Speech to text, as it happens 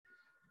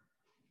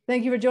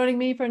Thank you for joining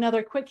me for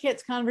another Quick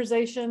Hits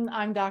conversation.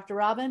 I'm Dr.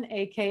 Robin,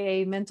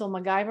 aka Mental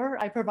MacGyver.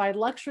 I provide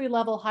luxury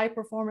level high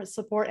performance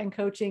support and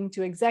coaching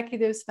to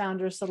executives,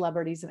 founders,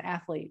 celebrities, and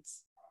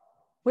athletes.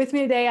 With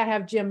me today, I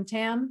have Jim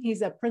Tam.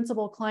 He's a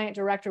principal client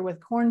director with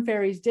Korn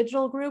Ferry's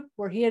Digital Group,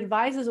 where he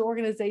advises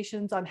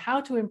organizations on how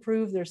to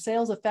improve their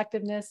sales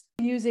effectiveness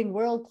using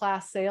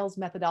world-class sales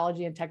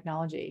methodology and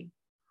technology.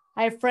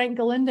 I have Frank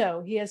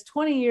Galindo. He has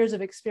 20 years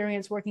of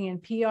experience working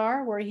in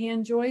PR, where he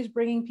enjoys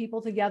bringing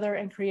people together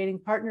and creating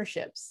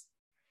partnerships.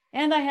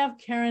 And I have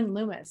Karen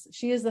Loomis.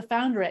 She is the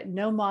founder at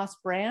No Moss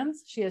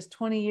Brands. She has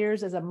 20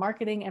 years as a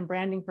marketing and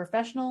branding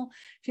professional.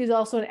 She's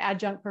also an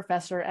adjunct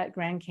professor at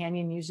Grand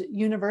Canyon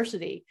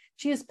University.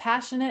 She is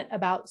passionate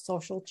about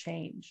social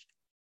change.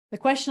 The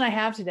question I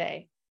have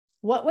today,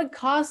 what would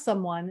cause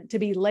someone to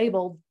be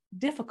labeled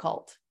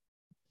difficult?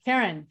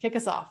 Karen, kick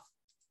us off.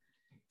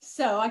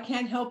 So I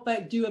can't help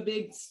but do a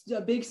big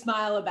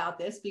smile about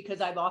this, because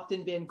I've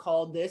often been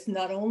called this,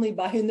 not only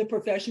in the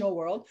professional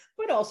world,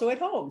 but also at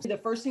home. The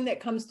first thing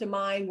that comes to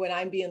mind when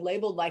I'm being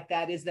labeled like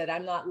that is that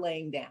I'm not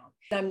laying down.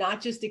 I'm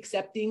not just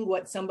accepting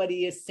what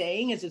somebody is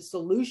saying as a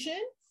solution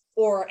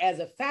or as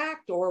a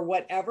fact or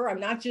whatever. I'm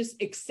not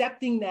just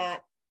accepting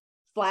that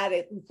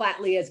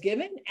flatly as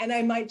given. And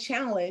I might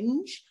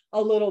challenge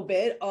a little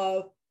bit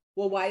of,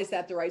 well, why is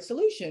that the right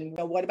solution?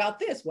 Well, what about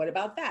this? What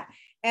about that?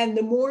 And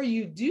the more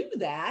you do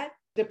that,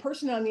 the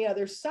person on the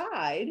other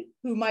side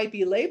who might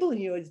be labeling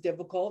you as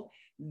difficult,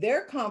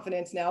 their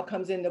confidence now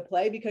comes into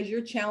play because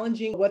you're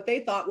challenging what they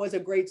thought was a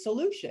great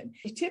solution.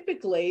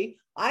 Typically,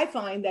 I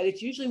find that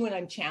it's usually when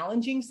I'm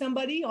challenging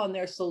somebody on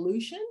their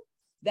solution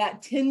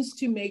that tends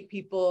to make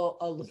people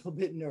a little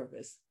bit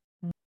nervous.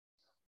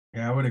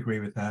 Yeah, I would agree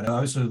with that. I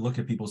also look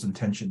at people's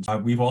intentions.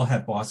 We've all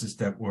had bosses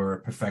that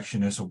were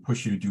perfectionists or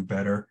push you to do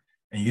better,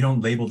 and you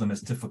don't label them as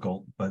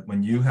difficult. But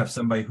when you have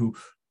somebody who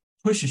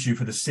pushes you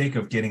for the sake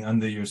of getting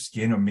under your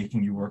skin or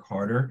making you work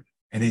harder,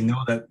 and they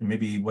know that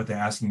maybe what they're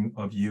asking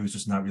of you is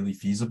just not really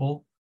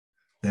feasible,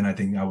 then I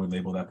think I would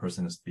label that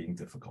person as being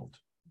difficult.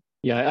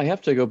 Yeah, I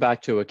have to go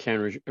back to what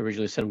Karen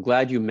originally said. I'm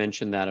glad you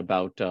mentioned that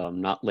about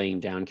not laying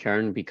down,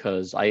 Karen,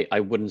 because I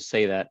wouldn't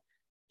say that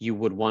you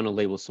would want to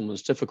label someone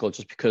as difficult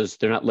just because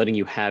they're not letting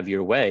you have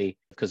your way,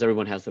 because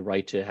everyone has the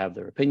right to have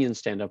their opinions,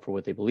 stand up for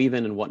what they believe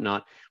in and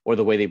whatnot, or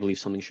the way they believe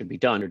something should be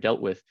done or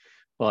dealt with.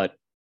 But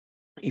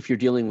if you're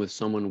dealing with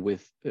someone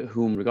with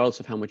whom, regardless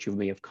of how much you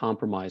may have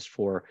compromised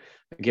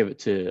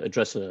to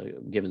address a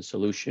given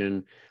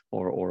solution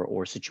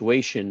or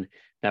situation,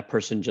 that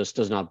person just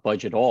does not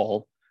budge at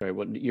all, right?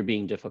 What you're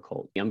being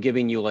difficult. I'm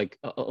giving you like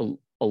a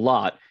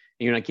lot,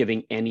 and you're not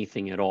giving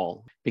anything at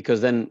all. Because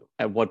then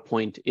at what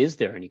point is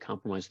there any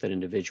compromise with that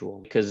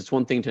individual? Because it's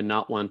one thing to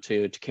not want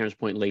to Karen's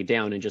point, lay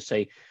down and just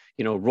say,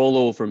 roll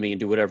over me and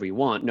do whatever you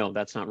want. No,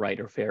 that's not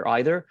right or fair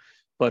either.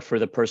 But for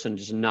the person to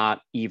just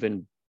not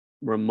even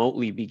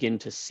remotely begin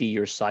to see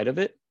your side of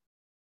it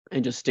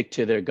and just stick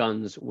to their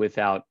guns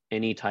without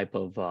any type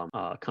of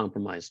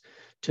compromise,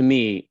 to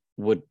me,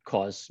 would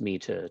cause me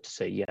to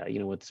say, yeah, you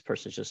know what, this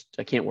person's just,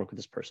 I can't work with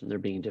this person. They're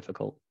being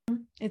difficult.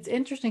 It's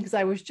interesting because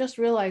I was just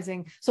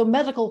realizing, so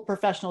medical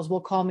professionals will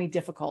call me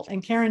difficult.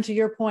 And Karen, to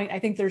your point, I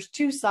think there's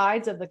two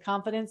sides of the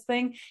confidence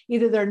thing.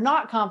 Either they're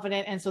not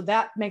confident, and so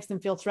that makes them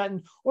feel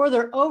threatened, or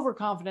they're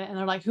overconfident and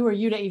they're like, who are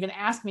you to even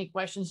ask me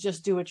questions?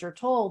 Just do what you're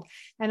told.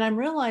 And I'm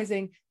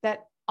realizing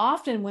that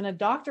often when a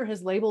doctor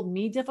has labeled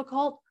me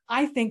difficult,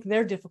 I think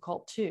they're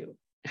difficult too.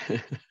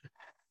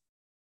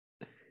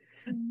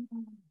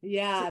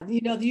 Yeah,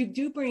 you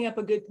do bring up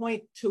a good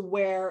point to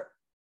where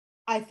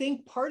I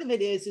think part of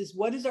it is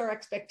what is our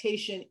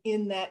expectation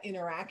in that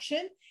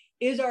interaction?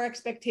 Is our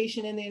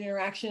expectation in the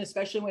interaction,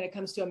 especially when it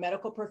comes to a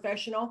medical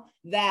professional,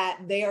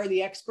 that they are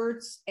the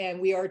experts and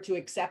we are to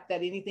accept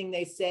that anything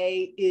they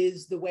say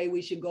is the way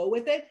we should go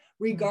with it,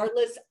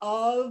 regardless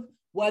of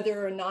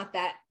whether or not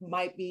that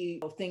might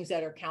be things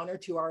that are counter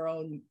to our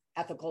own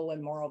ethical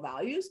and moral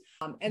values.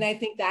 And I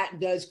think that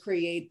does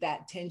create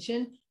that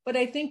tension. But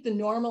I think the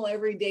normal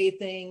everyday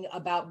thing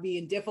about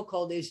being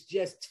difficult is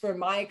just, from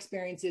my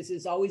experiences,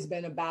 has always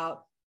been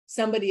about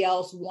somebody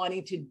else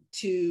wanting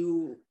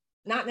to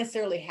not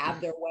necessarily have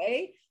their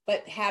way,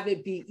 but have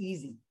it be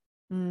easy.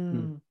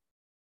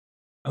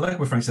 I like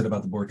what Frank said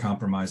about the word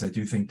compromise. I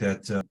do think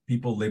that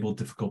people label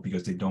difficult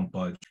because they don't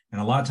budge.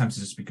 And a lot of times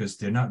it's just because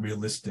they're not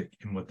realistic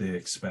in what they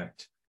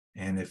expect.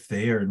 And if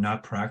they are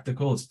not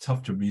practical, it's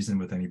tough to reason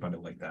with anybody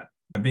like that.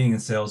 Being in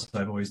sales,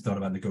 I've always thought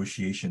about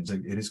negotiations.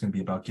 It is going to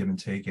be about give and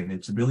take, and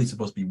it's really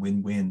supposed to be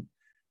win-win.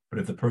 But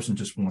if the person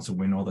just wants to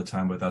win all the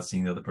time without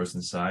seeing the other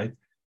person's side,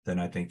 then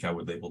I think I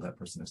would label that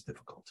person as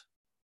difficult.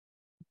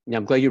 Yeah,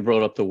 I'm glad you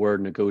brought up the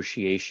word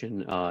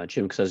negotiation,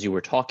 Jim, because as you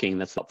were talking,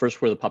 that's the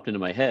first word that popped into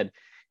my head,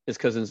 is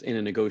because in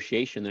a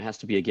negotiation, there has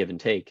to be a give and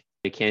take.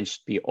 It can't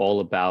just be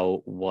all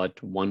about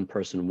what one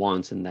person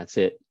wants and that's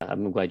it.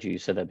 I'm glad you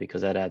said that,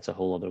 because that adds a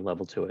whole other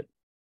level to it.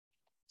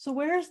 So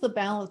where's the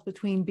balance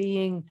between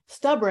being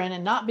stubborn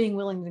and not being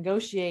willing to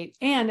negotiate,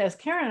 and, as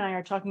Karen and I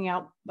are talking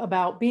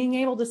about being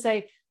able to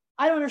say,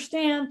 I don't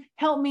understand.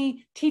 Help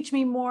me, teach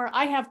me more.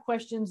 I have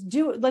questions.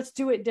 Let's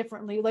do it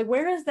differently. Like,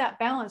 where is that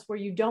balance where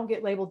you don't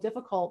get labeled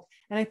difficult?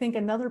 And I think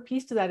another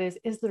piece to that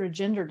is there a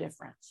gender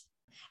difference?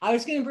 I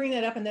was going to bring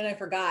that up and then I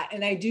forgot.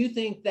 And I do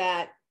think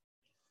that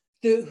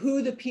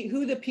who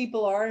the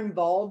people are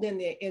involved in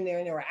their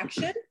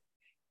interaction,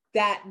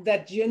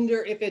 that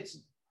gender, if it's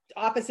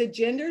opposite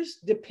genders,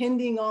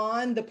 depending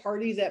on the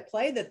parties at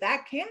play,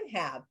 that can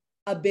have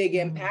a big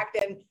impact.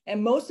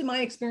 And most of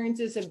my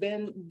experiences have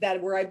been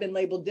that where I've been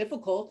labeled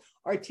difficult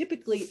are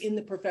typically in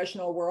the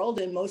professional world.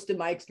 And most of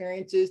my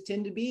experiences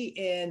tend to be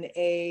in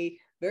a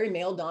very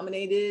male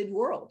dominated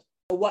world.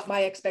 What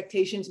my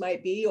expectations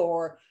might be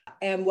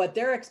and what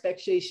their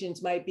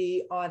expectations might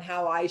be on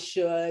how I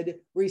should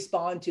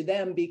respond to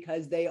them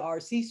because they are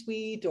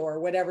C-suite or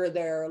whatever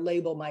their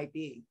label might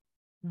be.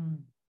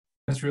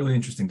 That's really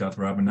interesting,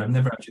 Dr. Robin. I've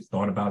never actually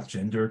thought about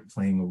gender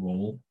playing a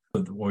role. It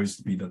would always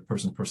be the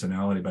person's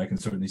personality, but I can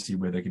certainly see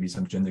where there could be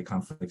some gender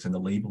conflicts in the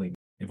labeling.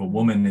 If a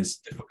woman is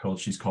difficult,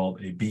 she's called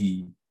a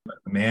B.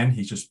 A man,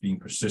 he's just being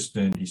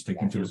persistent. He's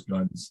sticking to his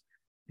guns.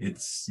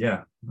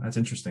 That's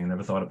interesting. I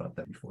never thought about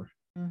that before.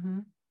 Mm-hmm.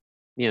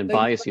 Yeah, and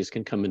biases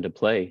can come into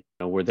play,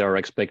 where there are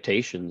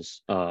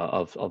expectations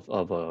of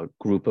a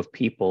group of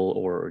people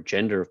or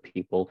gender of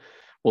people.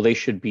 Well, they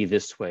should be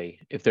this way.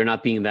 If they're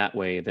not being that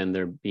way, then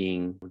they're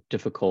being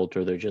difficult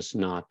or they're just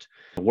not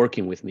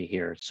working with me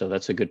here. So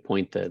that's a good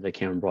point that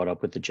Karen brought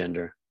up with the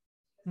gender.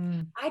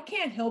 I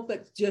can't help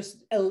but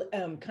just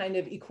kind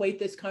of equate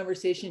this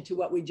conversation to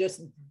what we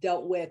just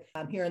dealt with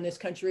here in this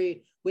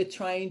country with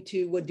trying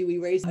to, do we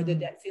raise the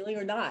debt ceiling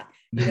or not?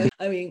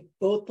 I mean,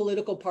 both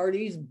political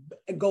parties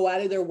go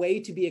out of their way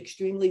to be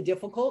extremely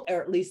difficult,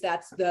 or at least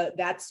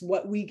that's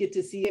what we get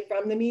to see it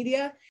from the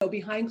media.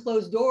 Behind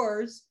closed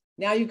doors,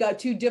 now you've got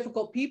two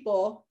difficult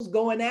people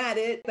going at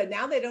it, but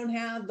now they don't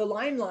have the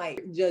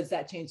limelight. Does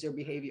that change their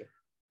behavior?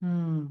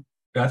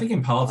 I think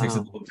in politics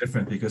it's a little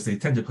different because they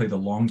tend to play the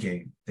long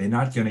game. They're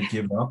not going to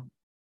give up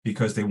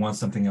because they want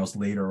something else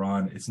later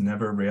on. It's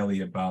never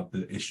really about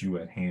the issue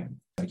at hand.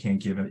 I can't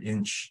give an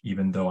inch,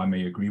 even though I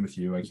may agree with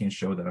you. I can't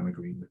show that I'm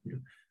agreeing with you.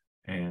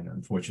 And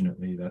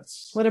unfortunately,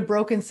 that's... What a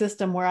broken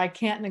system where I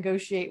can't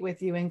negotiate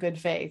with you in good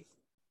faith.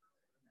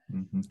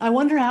 Mm-hmm. I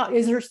wonder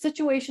is there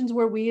situations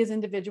where we as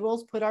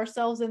individuals put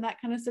ourselves in that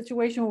kind of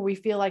situation where we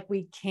feel like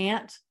we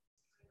can't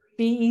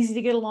be easy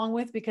to get along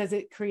with because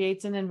it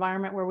creates an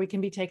environment where we can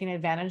be taken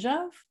advantage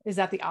of? Is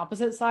that the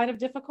opposite side of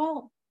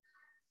difficult?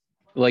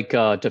 Like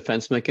a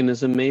defense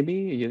mechanism, maybe?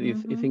 You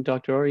think,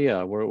 Dr. R?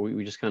 Yeah, where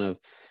we just kind of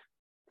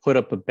put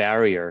up a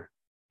barrier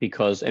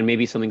and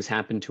maybe something's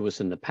happened to us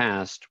in the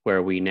past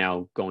where we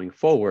now going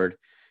forward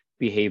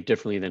behave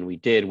differently than we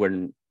did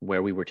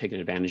where we were taken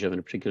advantage of in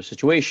a particular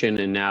situation.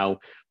 And now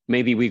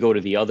maybe we go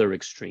to the other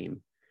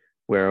extreme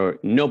where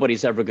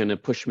nobody's ever going to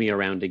push me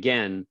around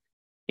again.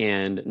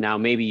 And now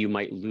maybe you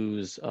might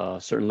lose a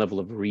certain level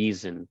of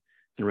reason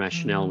and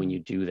rationale when you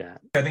do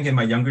that. I think in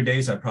my younger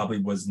days, I probably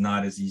was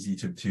not as easy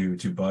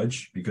to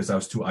budge because I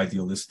was too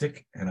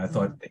idealistic and I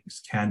thought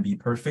things can be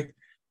perfect.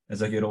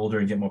 As I get older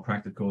and get more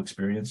practical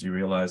experience, you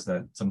realize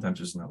that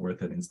sometimes it's not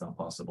worth it and it's not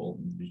possible.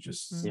 You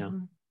just,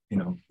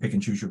 pick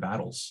and choose your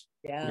battles.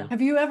 Yeah.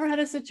 Have you ever had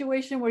a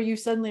situation where you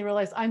suddenly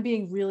realized I'm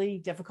being really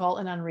difficult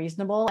and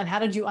unreasonable? And how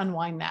did you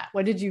unwind that?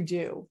 What did you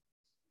do?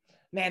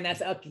 Man,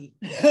 that's uppy.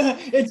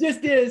 It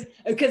just is.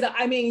 Because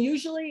I mean,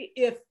 usually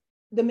if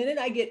the minute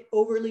I get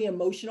overly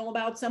emotional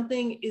about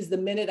something is the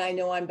minute I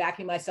know I'm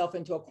backing myself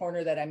into a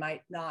corner that I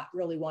might not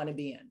really want to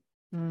be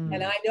in.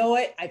 And I know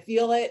it, I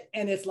feel it.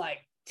 And it's like,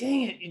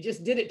 dang it, you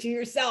just did it to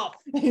yourself.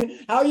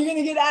 How are you going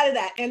to get out of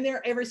that? And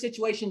every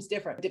situation's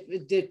different.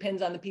 It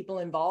depends on the people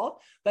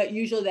involved, but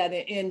usually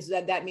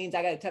that means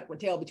I got to tuck my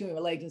tail between my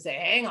legs and say,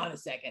 hang on a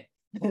second.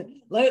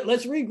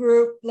 Let's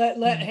regroup.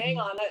 Hang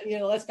on.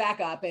 Let's back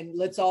up and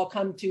let's all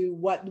come to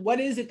what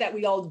is it that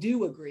we all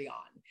do agree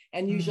on,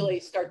 and usually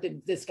start the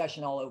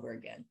discussion all over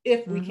again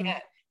if we can.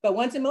 But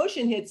once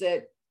emotion hits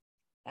it,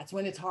 that's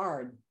when it's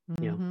hard.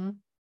 Yeah,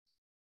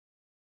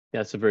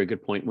 that's a very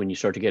good point. When you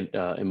start to get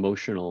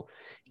emotional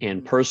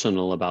and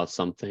personal about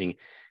something,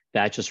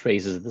 that just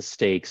raises the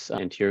stakes.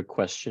 And to your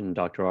question,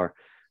 Dr. R,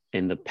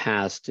 in the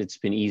past, it's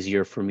been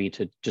easier for me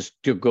to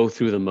go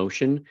through the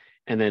motion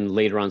and then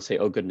later on say,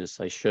 oh goodness,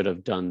 I should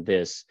have done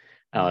this.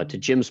 To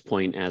Jim's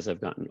point, as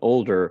I've gotten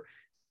older,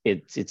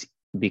 it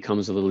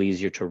becomes a little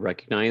easier to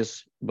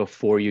recognize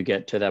before you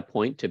get to that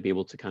point, to be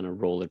able to kind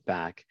of roll it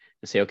back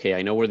and say, okay,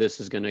 I know where this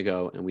is going to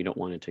go and we don't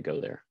want it to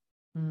go there.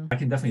 I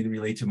can definitely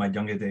relate to my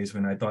younger days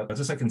when I thought,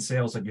 just like in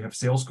sales, like you have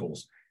sales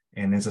goals.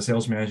 And as a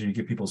sales manager, you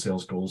give people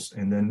sales goals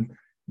and then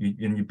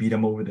you beat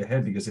them over the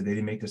head because they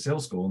didn't make the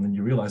sales goal. And then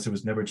you realize it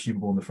was never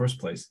achievable in the first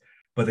place.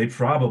 But they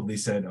probably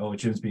said, oh,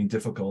 Jim's being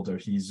difficult or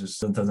he's just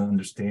doesn't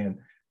understand.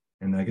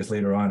 And I guess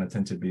later on, I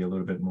tend to be a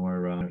little bit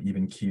more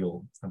even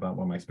keel about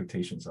what my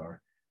expectations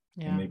are.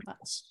 Yeah. And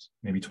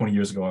maybe 20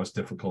 years ago, I was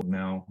difficult.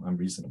 Now I'm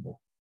reasonable.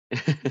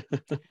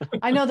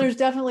 I know there's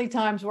definitely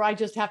times where I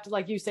just have to,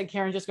 like you said,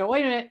 Karen, just go,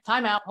 wait a minute,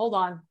 time out, hold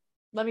on.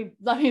 Let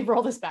me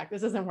roll this back.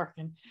 This isn't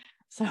working.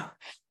 So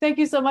thank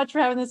you so much for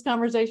having this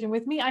conversation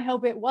with me. I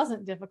hope it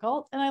wasn't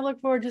difficult, and I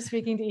look forward to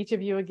speaking to each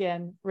of you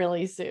again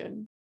really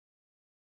soon.